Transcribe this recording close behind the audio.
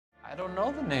don't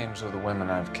know the names of the women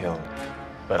I've killed,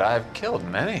 but I've killed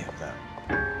many of them.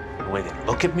 The way they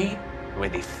look at me, the way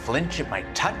they flinch at my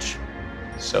touch,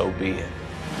 so be it.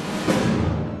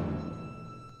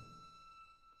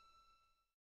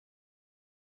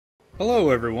 Hello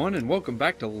everyone, and welcome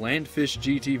back to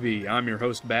LandfishGTV. I'm your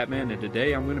host Batman, and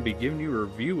today I'm going to be giving you a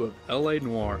review of L.A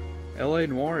Noire. L.A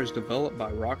Noire is developed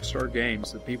by Rockstar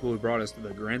Games, the people who brought us to the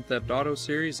Grand Theft Auto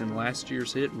series and last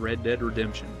year's hit Red Dead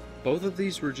Redemption. Both of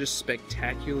these were just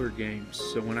spectacular games,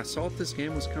 so when I saw this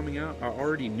game was coming out, I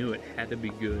already knew it had to be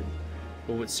good.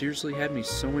 But what seriously had me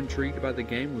so intrigued by the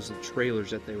game was the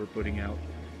trailers that they were putting out.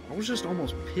 I was just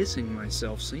almost pissing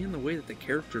myself seeing the way that the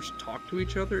characters talk to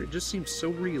each other. It just seems so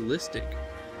realistic,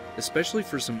 especially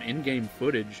for some in-game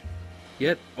footage.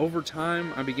 Yet, over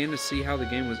time, I began to see how the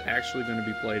game was actually going to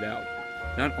be played out.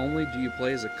 Not only do you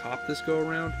play as a cop this go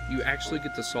around, you actually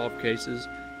get to solve cases,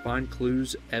 find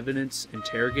clues, evidence,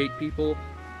 interrogate people,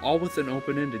 all with an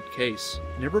open-ended case.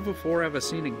 Never before have I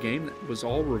seen a game that was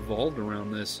all revolved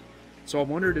around this, so I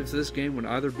wondered if this game would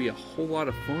either be a whole lot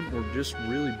of fun or just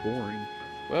really boring.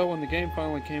 Well, when the game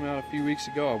finally came out a few weeks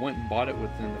ago, I went and bought it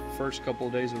within the first couple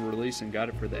of days of release and got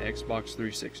it for the Xbox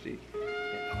 360.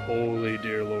 And holy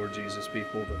dear Lord Jesus,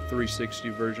 people, the 360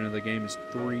 version of the game is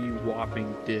 3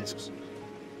 whopping discs.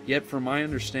 Yet, from my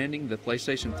understanding, the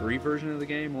PlayStation 3 version of the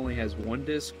game only has 1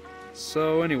 disc.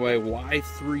 So anyway, why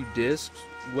 3 discs?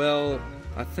 Well,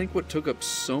 I think what took up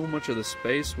so much of the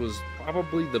space was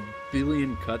probably the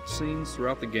billion cutscenes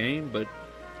throughout the game, but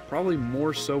probably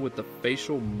more so with the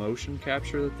facial motion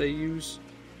capture that they use.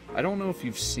 I don't know if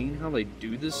you've seen how they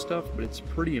do this stuff, but it's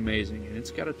pretty amazing, and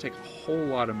it's got to take a whole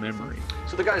lot of memory.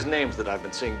 So the guys' names that I've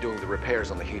been seeing doing the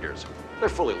repairs on the heaters, they're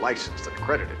fully licensed and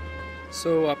accredited.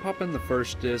 So I pop in the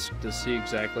first disc to see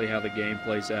exactly how the game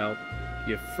plays out.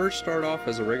 You first start off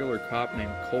as a regular cop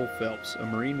named Cole Phelps, a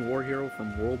Marine war hero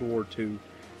from World War II,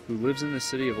 who lives in the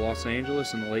city of Los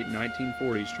Angeles in the late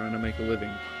 1940s trying to make a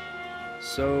living.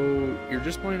 So you're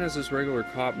just playing as this regular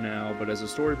cop now, but as the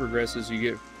story progresses you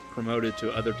get promoted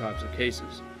to other types of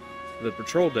cases. The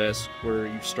patrol desk, where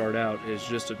you start out, is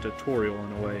just a tutorial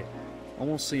in a way.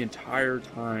 Almost the entire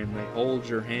time they hold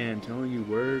your hand telling you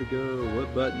where to go,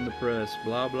 what button to press,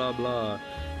 blah blah blah,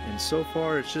 and so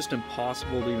far it's just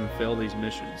impossible to even fail these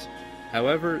missions.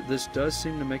 However, this does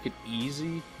seem to make it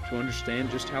easy to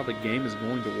understand just how the game is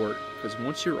going to work, because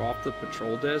once you're off the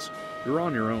patrol desk, you're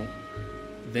on your own.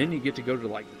 Then you get to go to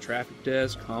like the traffic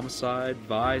desk, homicide,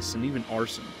 vice, and even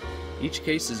arson. Each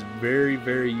case is very,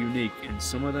 very unique, and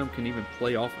some of them can even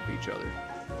play off of each other.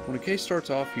 When a case starts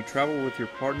off, you travel with your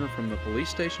partner from the police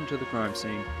station to the crime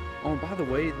scene. Oh, and by the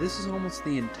way, this is almost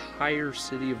the entire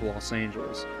city of Los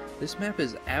Angeles. This map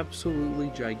is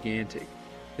absolutely gigantic.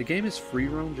 The game is free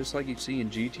roam just like you see in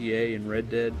GTA and Red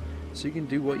Dead, so you can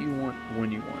do what you want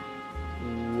when you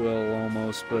want. Well,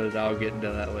 almost, but I'll get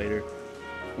into that later.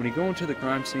 When you go into the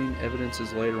crime scene, evidence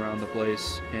is laid around the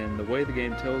place, and the way the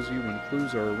game tells you when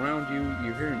clues are around you,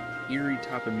 you hear an eerie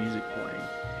type of music playing,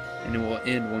 and it will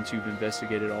end once you've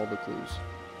investigated all the clues.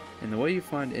 And the way you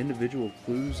find individual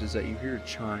clues is that you hear a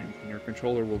chime, and your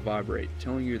controller will vibrate,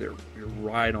 telling you that you're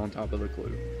right on top of the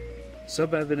clue.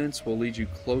 Sub-evidence will lead you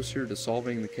closer to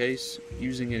solving the case,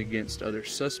 using it against other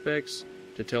suspects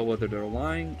to tell whether they're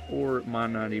lying, or it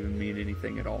might not even mean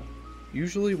anything at all.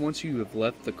 Usually once you have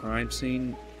left the crime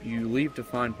scene, you leave to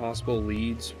find possible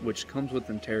leads, which comes with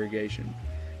interrogation.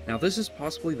 Now this is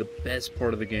possibly the best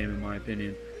part of the game in my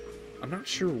opinion. I'm not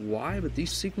sure why, but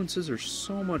these sequences are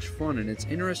so much fun, and it's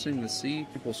interesting to see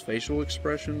people's facial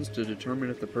expressions to determine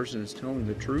if the person is telling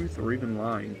the truth or even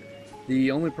lying.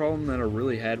 The only problem that I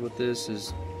really had with this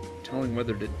is telling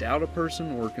whether to doubt a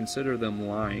person or consider them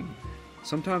lying.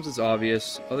 Sometimes it's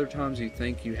obvious, other times you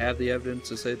think you have the evidence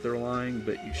to say that they're lying,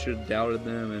 but you should have doubted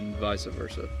them, and vice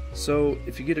versa. So,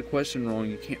 if you get a question wrong,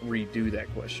 you can't redo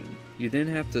that question. You then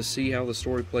have to see how the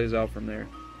story plays out from there.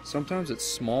 Sometimes it's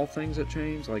small things that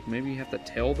change, like maybe you have to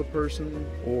tell the person,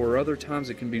 or other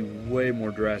times it can be way more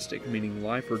drastic, meaning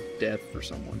life or death for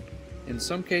someone. In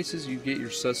some cases, you get your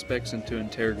suspects into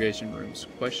interrogation rooms,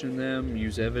 question them,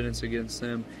 use evidence against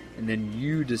them, and then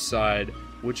you decide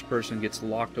which person gets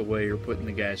locked away or put in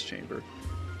the gas chamber.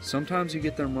 Sometimes you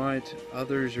get them right,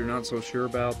 others you're not so sure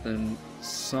about, then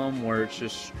some where it's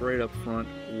just straight up front,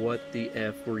 what the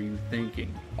F were you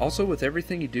thinking? Also, with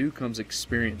everything you do comes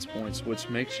experience points, which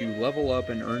makes you level up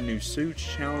and earn new suits,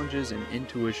 challenges, and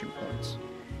intuition points.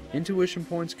 Intuition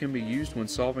points can be used when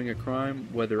solving a crime,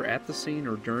 whether at the scene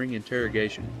or during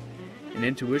interrogation. An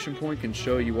intuition point can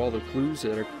show you all the clues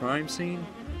at a crime scene,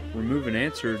 remove an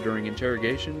answer during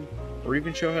interrogation, or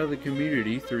even show how the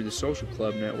community, through the social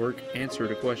club network,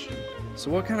 answered a question.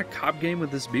 So what kind of cop game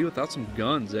would this be without some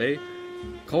guns, eh?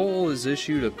 Cole is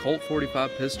issued a Colt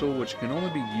 45 pistol, which can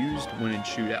only be used when in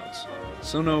shootouts.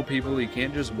 So no, people, you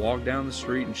can't just walk down the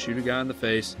street and shoot a guy in the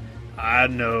face. I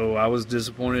know, I was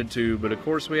disappointed too, but of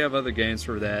course we have other games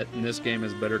for that, and this game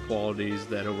has better qualities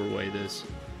that outweigh this.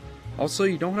 Also,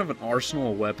 you don't have an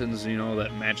arsenal of weapons,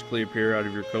 that magically appear out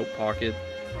of your coat pocket.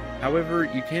 However,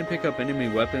 you can pick up enemy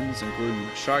weapons, including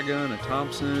a shotgun, a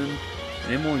Thompson,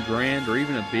 an M1 Garand, or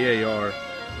even a BAR.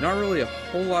 Not really a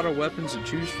whole lot of weapons to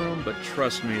choose from, but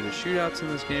trust me, the shootouts in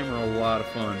this game are a lot of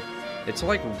fun. It's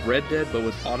like Red Dead, but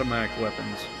with automatic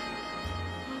weapons.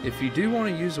 If you do want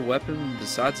to use a weapon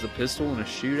besides the pistol in a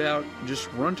shootout,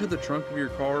 just run to the trunk of your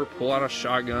car, pull out a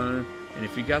shotgun, and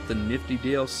if you got the nifty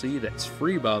DLC that's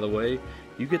free by the way,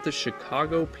 you get the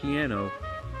Chicago Piano,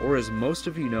 or as most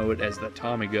of you know it as the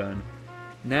Tommy gun.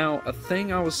 Now, a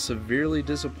thing I was severely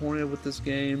disappointed with this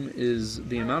game is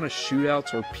the amount of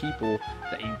shootouts or people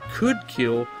that you could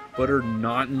kill but are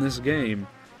not in this game.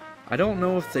 I don't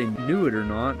know if they knew it or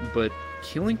not, but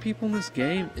killing people in this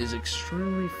game is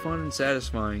extremely fun and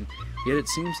satisfying, yet it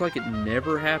seems like it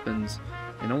never happens,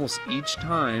 and almost each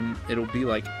time it'll be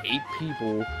like 8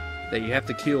 people that you have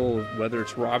to kill, whether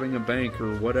it's robbing a bank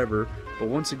or whatever, but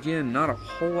once again, not a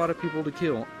whole lot of people to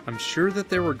kill. I'm sure that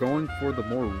they were going for the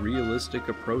more realistic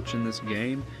approach in this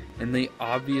game, and they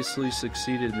obviously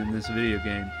succeeded in this video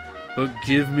game, but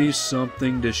give me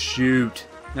something to shoot.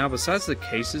 Now, besides the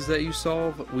cases that you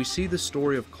solve, we see the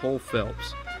story of Cole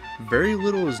Phelps. Very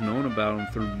little is known about him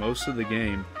through most of the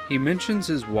game. He mentions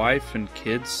his wife and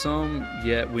kids some,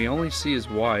 yet we only see his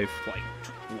wife like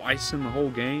twice in the whole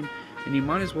game, and you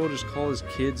might as well just call his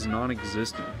kids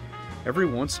non-existent. Every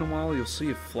once in a while you'll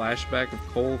see a flashback of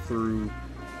Cole through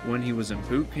when he was in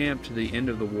boot camp to the end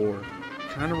of the war,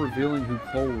 kind of revealing who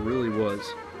Cole really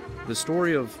was. The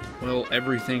story of, well,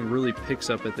 everything really picks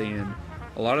up at the end.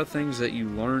 A lot of things that you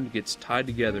learned gets tied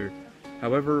together.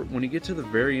 However, when you get to the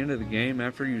very end of the game,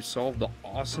 after you solve the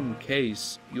awesome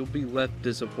case, you'll be left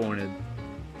disappointed.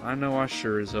 I know I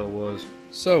sure as hell was.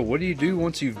 So, what do you do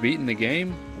once you've beaten the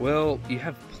game? Well, you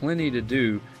have plenty to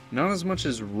do. Not as much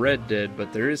as Red Dead,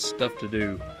 but there is stuff to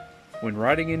do. When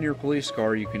riding in your police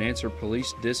car, you can answer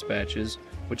police dispatches,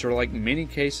 which are like mini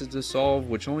cases to solve,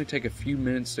 which only take a few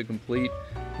minutes to complete.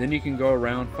 Then you can go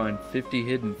around, find 50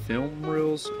 hidden film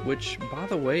reels, which, by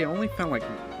the way, I only found like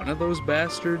one of those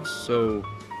bastards, so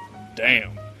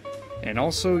damn. And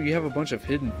also, you have a bunch of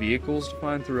hidden vehicles to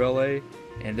find through LA,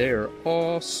 and they are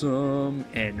awesome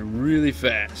and really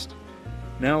fast.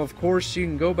 Now, of course, you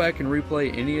can go back and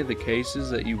replay any of the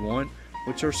cases that you want,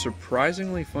 which are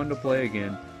surprisingly fun to play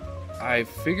again. I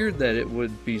figured that it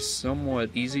would be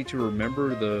somewhat easy to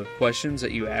remember the questions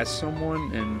that you ask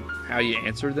someone and how you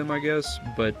answered them, I guess,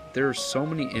 but there are so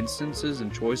many instances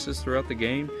and choices throughout the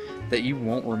game that you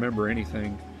won't remember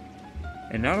anything.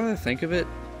 And now that I think of it,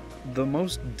 the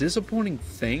most disappointing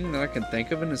thing that I can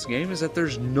think of in this game is that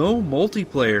there's no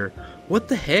multiplayer. What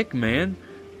the heck, man?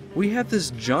 We have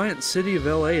this giant city of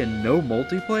LA and no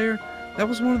multiplayer? That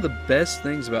was one of the best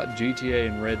things about GTA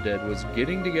and Red Dead, was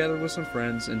getting together with some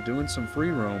friends and doing some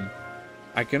free roam.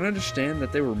 I can understand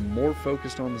that they were more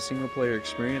focused on the single player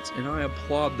experience, and I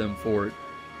applaud them for it,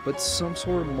 but some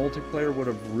sort of multiplayer would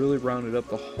have really rounded up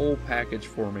the whole package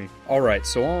for me. Alright,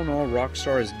 so all in all,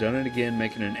 Rockstar has done it again,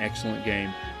 making an excellent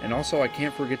game. And also, I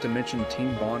can't forget to mention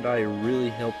Team Bondi, who really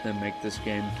helped them make this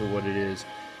game to what it is.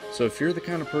 So if you're the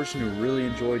kind of person who really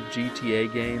enjoyed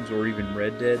GTA games or even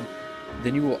Red Dead,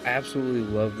 then you will absolutely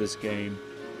love this game.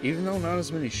 Even though not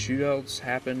as many shootouts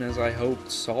happen as I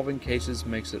hoped, solving cases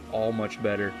makes it all much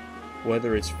better.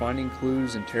 Whether it's finding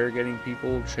clues, interrogating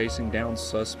people, chasing down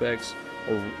suspects,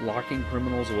 or locking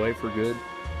criminals away for good,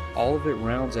 all of it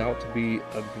rounds out to be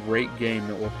a great game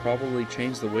that will probably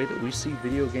change the way that we see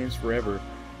video games forever.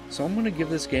 So I'm going to give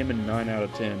this game a 9 out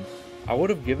of 10. I would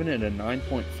have given it a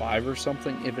 9.5 or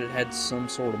something if it had some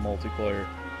sort of multiplayer.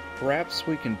 Perhaps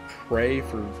we can pray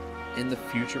for in the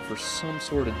future for some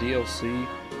sort of DLC,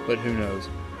 but who knows.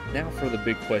 Now for the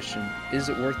big question, is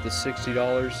it worth the $60?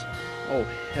 Oh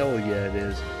hell yeah it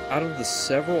is. Out of the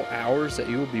several hours that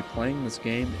you will be playing this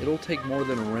game, it'll take more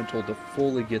than a rental to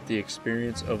fully get the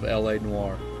experience of L.A.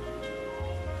 Noire.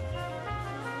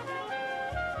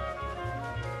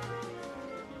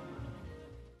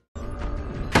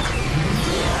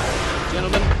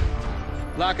 Gentlemen,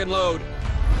 lock and load.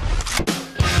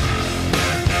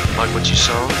 Like what you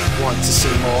saw? Want to see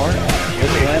more? Go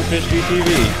to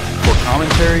LandfishGTV for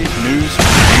commentary, news,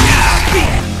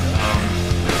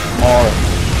 More.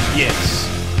 Yes.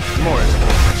 More.